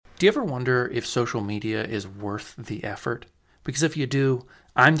Do you ever wonder if social media is worth the effort? Because if you do,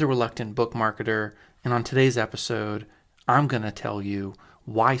 I'm the Reluctant Book Marketer, and on today's episode, I'm going to tell you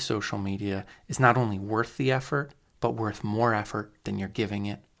why social media is not only worth the effort, but worth more effort than you're giving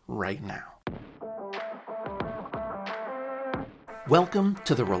it right now. Welcome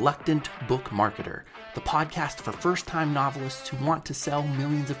to the Reluctant Book Marketer, the podcast for first-time novelists who want to sell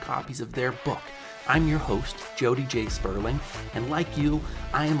millions of copies of their book. I'm your host, Jody J. Sperling, and like you,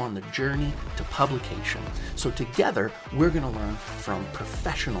 I am on the journey to publication. So together, we're going to learn from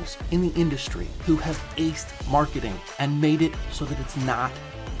professionals in the industry who have aced marketing and made it so that it's not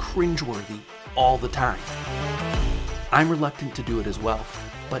cringeworthy all the time. I'm reluctant to do it as well,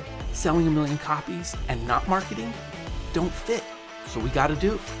 but selling 1 million copies and not marketing don't fit. So we got to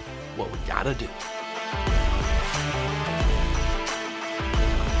do what we got to do.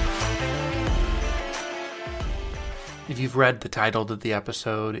 If you've read the title of the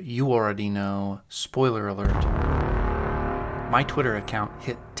episode, you already know, spoiler alert, my Twitter account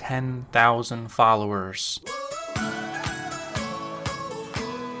hit 10,000 followers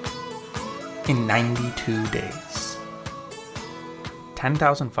in 92 days.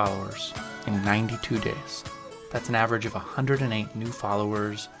 10,000 followers in 92 days. That's an average of 108 new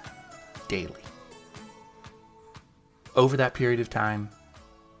followers daily. Over that period of time,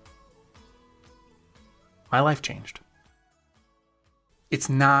 my life changed. It's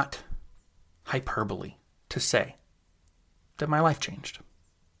not hyperbole to say that my life changed.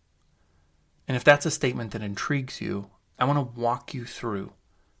 And if that's a statement that intrigues you, I want to walk you through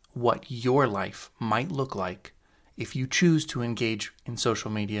what your life might look like if you choose to engage in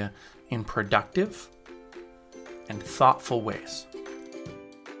social media in productive and thoughtful ways.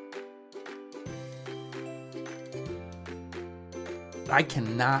 I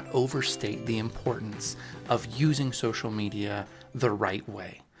cannot overstate the importance of using social media the right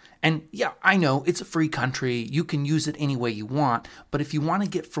way. And yeah, I know it's a free country. You can use it any way you want. But if you want to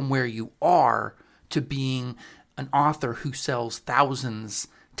get from where you are to being an author who sells thousands,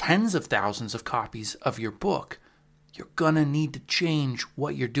 tens of thousands of copies of your book, you're going to need to change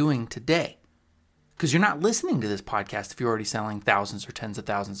what you're doing today. Because you're not listening to this podcast if you're already selling thousands or tens of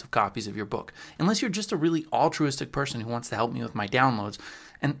thousands of copies of your book. Unless you're just a really altruistic person who wants to help me with my downloads.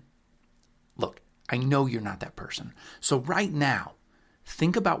 And look, I know you're not that person. So right now,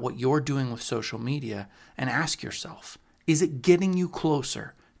 think about what you're doing with social media and ask yourself, is it getting you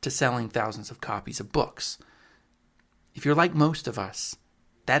closer to selling thousands of copies of books? If you're like most of us,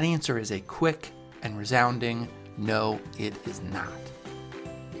 that answer is a quick and resounding no, it is not.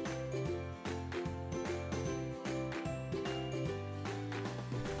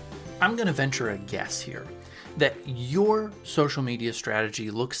 I'm going to venture a guess here that your social media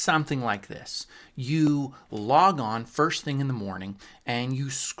strategy looks something like this. You log on first thing in the morning and you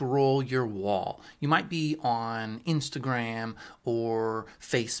scroll your wall. You might be on Instagram or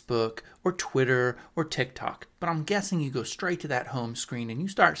Facebook or Twitter or TikTok, but I'm guessing you go straight to that home screen and you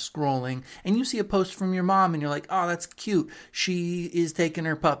start scrolling and you see a post from your mom and you're like, oh, that's cute. She is taking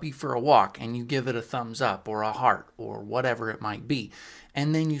her puppy for a walk, and you give it a thumbs up or a heart or whatever it might be.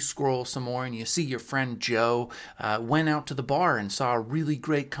 And then you scroll some more and you see your friend Joe went out to the bar and saw a really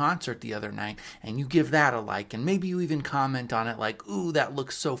great concert the other night, and you give that a like, and maybe you even comment on it like, ooh, that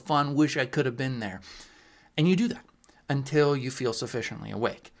looks so fun, wish I could have been there. And you do that until you feel sufficiently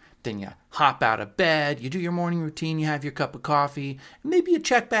awake. Then you hop out of bed, you do your morning routine, you have your cup of coffee, and maybe you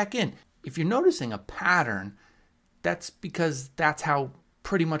check back in. If you're noticing a pattern, that's because that's how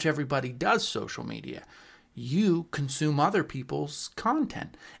pretty much everybody does social media. You consume other people's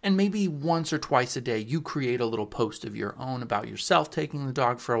content. And maybe once or twice a day, you create a little post of your own about yourself taking the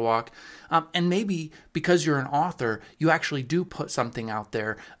dog for a walk. And maybe because you're an author, you actually do put something out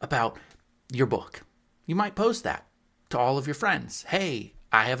there about your book. You might post that to all of your friends. Hey,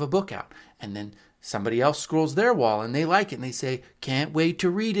 I have a book out. And then somebody else scrolls their wall and they like it and they say, can't wait to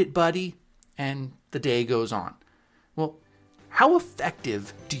read it, buddy. And the day goes on. Well, how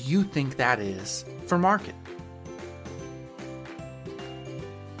effective do you think that is for market?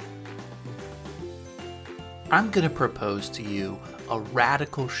 I'm going to propose to you a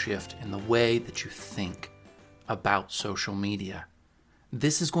radical shift in the way that you think about social media.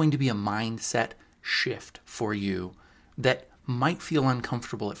 This is going to be a mindset shift for you that might feel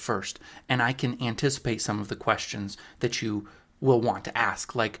uncomfortable at first, and I can anticipate some of the questions that you will want to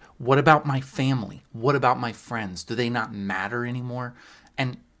ask, like, what about my family? What about my friends? Do they not matter anymore?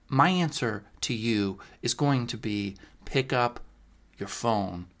 And my answer to you is going to be pick up your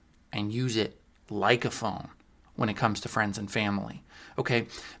phone and use it like a phone when it comes to friends and family, okay?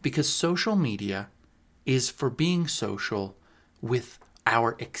 Because social media is for being social with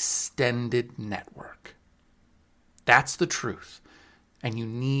our extended network. That's the truth. And you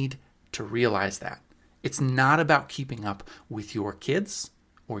need to realize that. It's not about keeping up with your kids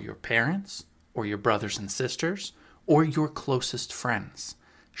or your parents or your brothers and sisters or your closest friends.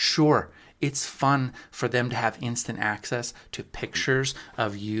 Sure, it's fun for them to have instant access to pictures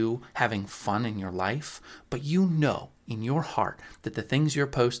of you having fun in your life, but you know in your heart that the things you're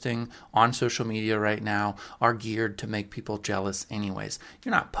posting on social media right now are geared to make people jealous anyways.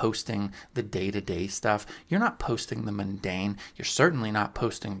 You're not posting the day-to-day stuff. You're not posting the mundane. You're certainly not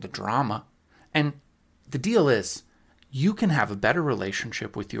posting the drama. And the deal is, you can have a better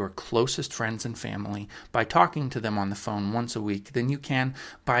relationship with your closest friends and family by talking to them on the phone once a week than you can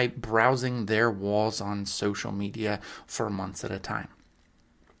by browsing their walls on social media for months at a time.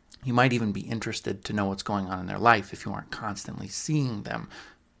 You might even be interested to know what's going on in their life if you aren't constantly seeing them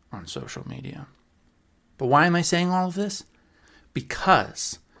on social media. But why am I saying all of this?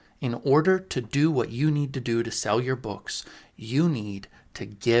 Because in order to do what you need to do to sell your books, you need to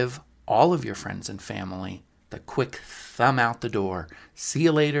give all of your friends and family the quick thumb out the door. See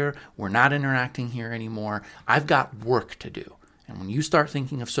you later. We're not interacting here anymore. I've got work to do. And when you start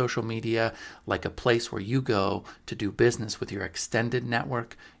thinking of social media like a place where you go to do business with your extended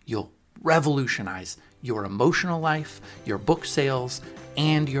network, you'll revolutionize your emotional life, your book sales,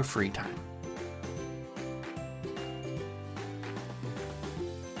 and your free time.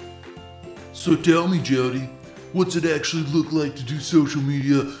 So tell me, Jody, what's it actually look like to do social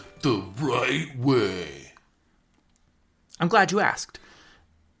media the right way? I'm glad you asked.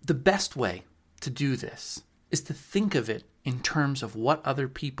 The best way to do this is to think of it in terms of what other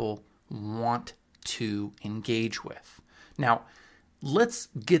people want to engage with. Now, let's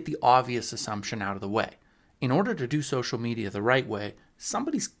get the obvious assumption out of the way. In order to do social media the right way,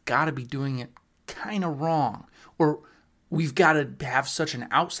 somebody's got to be doing it kind of wrong, or we've got to have such an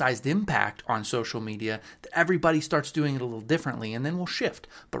outsized impact on social media that everybody starts doing it a little differently, and then we'll shift.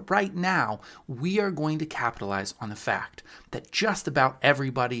 But right now, we are going to capitalize on the fact that just about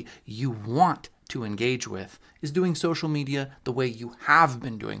everybody you want to engage with is doing social media the way you have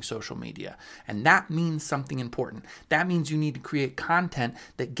been doing social media. And that means something important. That means you need to create content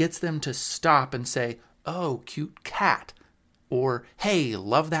that gets them to stop and say, "Oh, cute cat." Or, "Hey,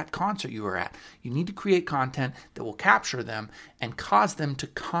 love that concert you were at." You need to create content that will capture them and cause them to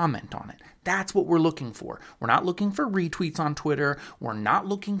comment on it. That's what we're looking for. We're not looking for retweets on Twitter. We're not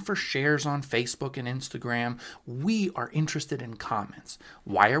looking for shares on Facebook and Instagram. We are interested in comments.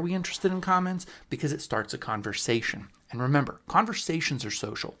 Why are we interested in comments? Because it starts a conversation. And remember, conversations are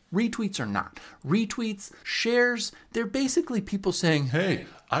social. Retweets are not. Retweets, shares, they're basically people saying, "Hey,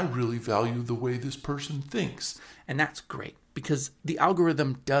 I really value the way this person thinks." And that's great because the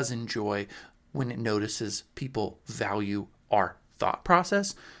algorithm does enjoy when it notices people value our thought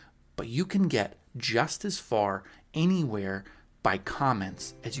process. But you can get just as far anywhere by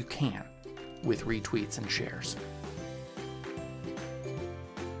comments as you can with retweets and shares.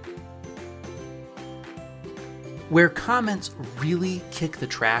 Where comments really kick the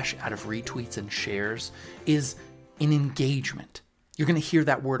trash out of retweets and shares is in engagement. You're going to hear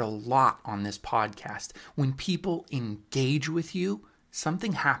that word a lot on this podcast. When people engage with you,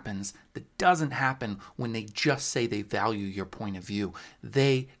 something happens that doesn't happen when they just say they value your point of view.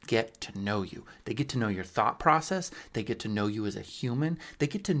 They get to know you. They get to know your thought process. They get to know you as a human. They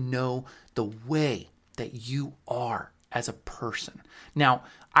get to know the way that you are as a person. Now,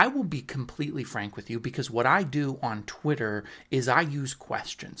 I will be completely frank with you because what I do on Twitter is I use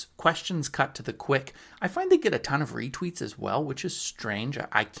questions. Questions cut to the quick. I find they get a ton of retweets as well, which is strange.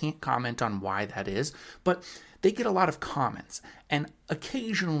 I can't comment on why that is, but they get a lot of comments. And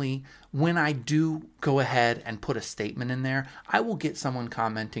occasionally, when I do go ahead and put a statement in there, I will get someone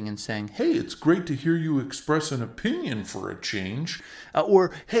commenting and saying, "Hey, it's great to hear you express an opinion for a change."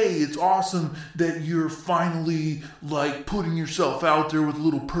 Or, "Hey, it's awesome that you're finally putting yourself out there with a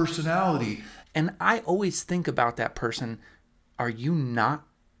little personality." And I always think about that person, are you not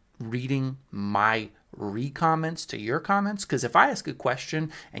reading my re-comments to your comments? Because if I ask a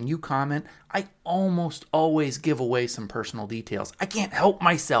question and you comment, I almost always give away some personal details. I can't help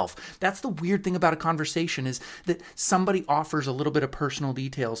myself. That's the weird thing about a conversation is that somebody offers a little bit of personal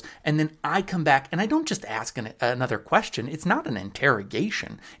details and then I come back and I don't just ask another question. It's not an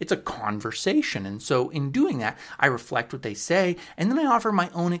interrogation. It's a conversation. And so in doing that, I reflect what they say and then I offer my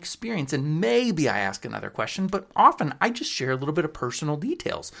own experience and maybe I ask another question, but often I just share a little bit of personal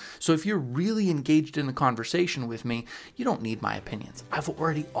details. So if you're really engaged in a conversation with me, you don't need my opinions. I've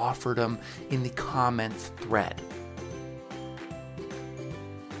already offered them in the comments thread.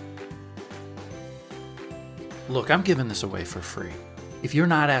 Look, I'm giving this away for free. If you're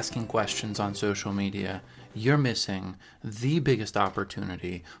not asking questions on social media, you're missing the biggest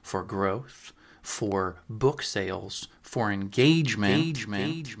opportunity for growth, for book sales, for engagement,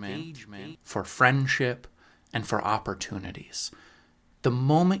 for friendship, and for opportunities. The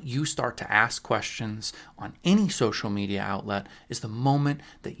moment you start to ask questions on any social media outlet is the moment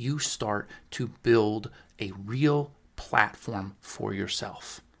that you start to build a real platform for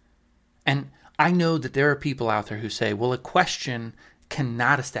yourself. And I know that there are people out there who say, well, a question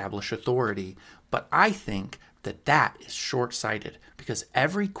cannot establish authority, but I think that that is short-sighted because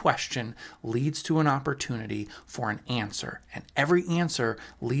every question leads to an opportunity for an answer, and every answer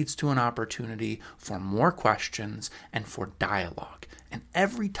leads to an opportunity for more questions and for dialogue. And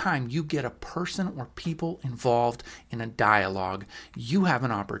every time you get a person or people involved in a dialogue, you have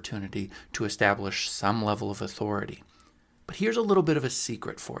an opportunity to establish some level of authority. But here's a little bit of a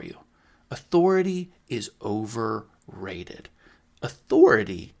secret for you. Authority is overrated.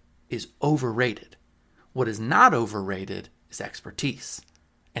 Authority is overrated. What is not overrated is expertise.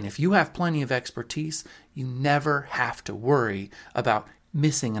 And if you have plenty of expertise, you never have to worry about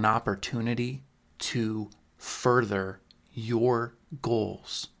missing an opportunity to further your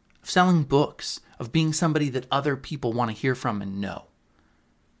goals of selling books, of being somebody that other people want to hear from and know.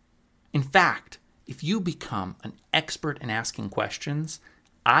 In fact, if you become an expert in asking questions,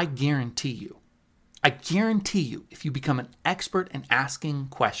 I guarantee you, if you become an expert in asking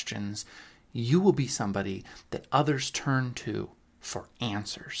questions, you will be somebody that others turn to for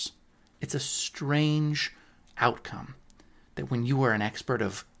answers. It's a strange outcome that when you are an expert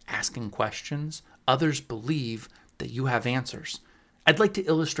of asking questions, others believe that you have answers. I'd like to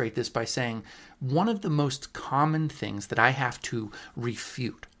illustrate this by saying one of the most common things that I have to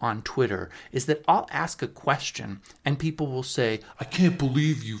refute on Twitter is that I'll ask a question and people will say, I can't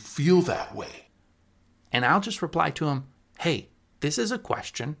believe you feel that way. And I'll just reply to them, hey, this is a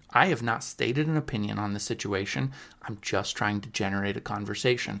question. I have not stated an opinion on the situation. I'm just trying to generate a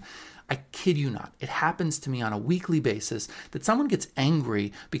conversation. I kid you not. It happens to me on a weekly basis that someone gets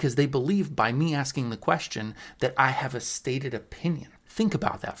angry because they believe by me asking the question that I have a stated opinion. Think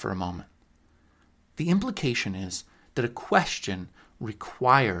about that for a moment. The implication is that a question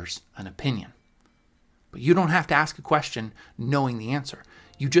requires an opinion. But you don't have to ask a question knowing the answer.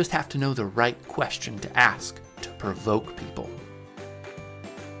 You just have to know the right question to ask to provoke people.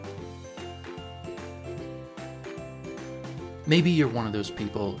 Maybe you're one of those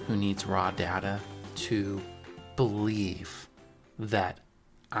people who needs raw data to believe that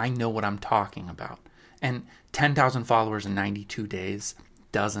I know what I'm talking about. And 10,000 followers in 92 days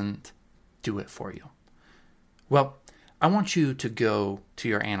doesn't do it for you. Well, I want you to go to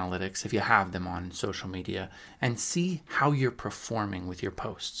your analytics, if you have them on social media, and see how you're performing with your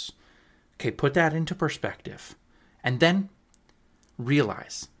posts. Okay, put that into perspective. And then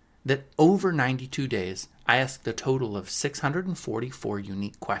realize that over 92 days, I asked a total of 644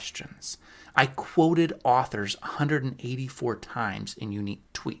 unique questions. I quoted authors 184 times in unique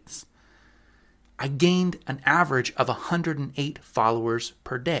tweets. I gained an average of 108 followers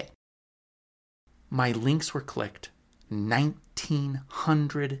per day. My links were clicked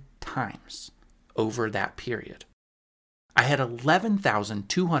 1,900 times over that period. I had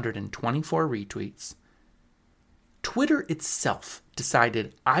 11,224 retweets. Twitter itself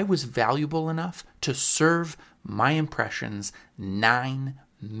decided I was valuable enough to serve my impressions 9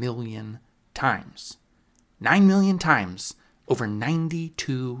 million times. 9 million times over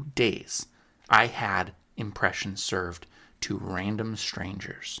 92 days. I had impressions served to random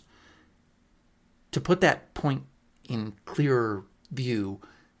strangers. To put that point in clearer view,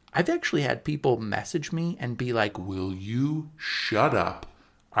 I've actually had people message me and be like, will you shut up?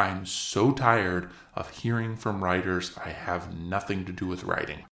 I'm so tired of hearing from writers I have nothing to do with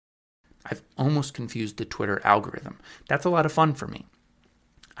writing. I've almost confused the Twitter algorithm. That's a lot of fun for me.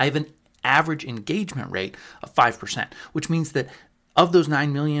 I have an average engagement rate of 5%, which means that of those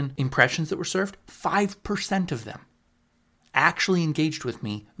 9 million impressions that were served, 5% of them actually engaged with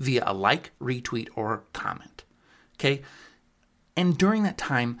me via a like, retweet, or comment. Okay? And during that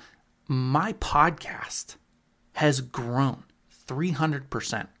time, my podcast has grown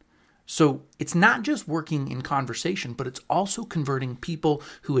 300%. So it's not just working in conversation, but it's also converting people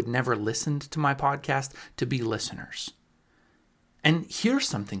who had never listened to my podcast to be listeners. And here's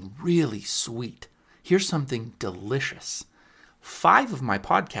something really sweet. Here's something delicious. 5 of my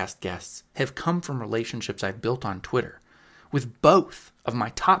podcast guests have come from relationships I've built on Twitter, with both of my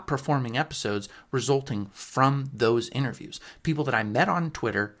top performing episodes resulting from those interviews. People that I met on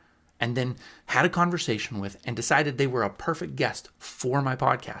Twitter and then had a conversation with and decided they were a perfect guest for my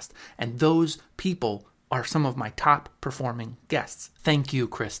podcast. And those people are some of my top performing guests. Thank you,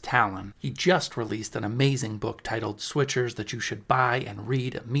 Chris Tallon. He just released an amazing book titled Switchers that you should buy and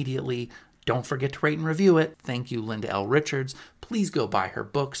read immediately. Don't forget to rate and review it. Thank you, Linda L. Richards. Please go buy her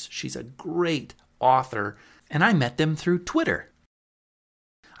books. She's a great author. And I met them through Twitter.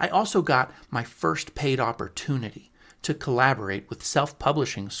 I also got my first paid opportunity to collaborate with Self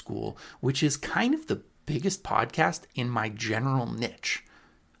Publishing School, which is kind of the biggest podcast in my general niche,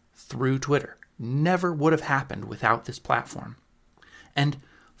 through Twitter. Never would have happened without this platform. And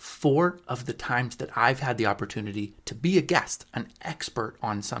 4 of the times that I've had the opportunity to be a guest, an expert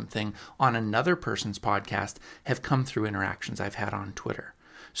on something on another person's podcast, have come through interactions I've had on Twitter.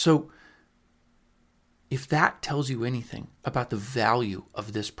 So if that tells you anything about the value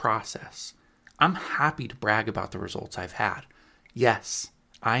of this process, I'm happy to brag about the results I've had. Yes,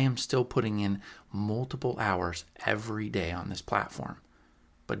 I am still putting in multiple hours every day on this platform.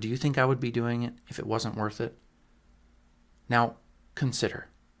 But do you think I would be doing it if it wasn't worth it? Now, consider,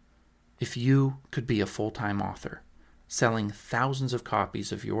 if you could be a full-time author, selling thousands of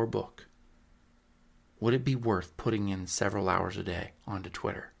copies of your book, would it be worth putting in several hours a day onto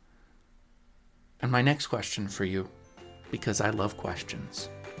Twitter? And my next question for you, because I love questions,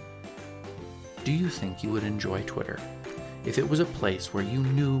 do you think you would enjoy Twitter if it was a place where you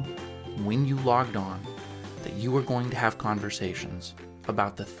knew when you logged on that you were going to have conversations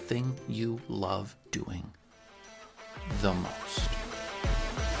about the thing you love doing the most?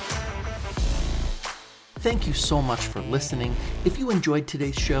 Thank you so much for listening. If you enjoyed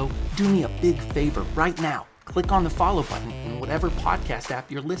today's show, do me a big favor right now. Click on the follow button in whatever podcast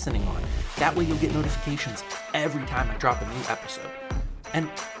app you're listening on. That way you'll get notifications every time I drop a new episode. And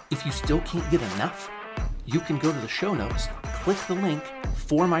if you still can't get enough, you can go to the show notes, click the link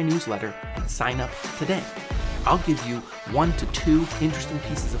for my newsletter, and sign up today. I'll give you 1 to 2 interesting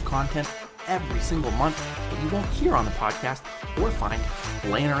pieces of content every single month that you won't hear on the podcast or find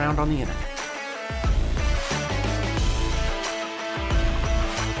laying around on the internet.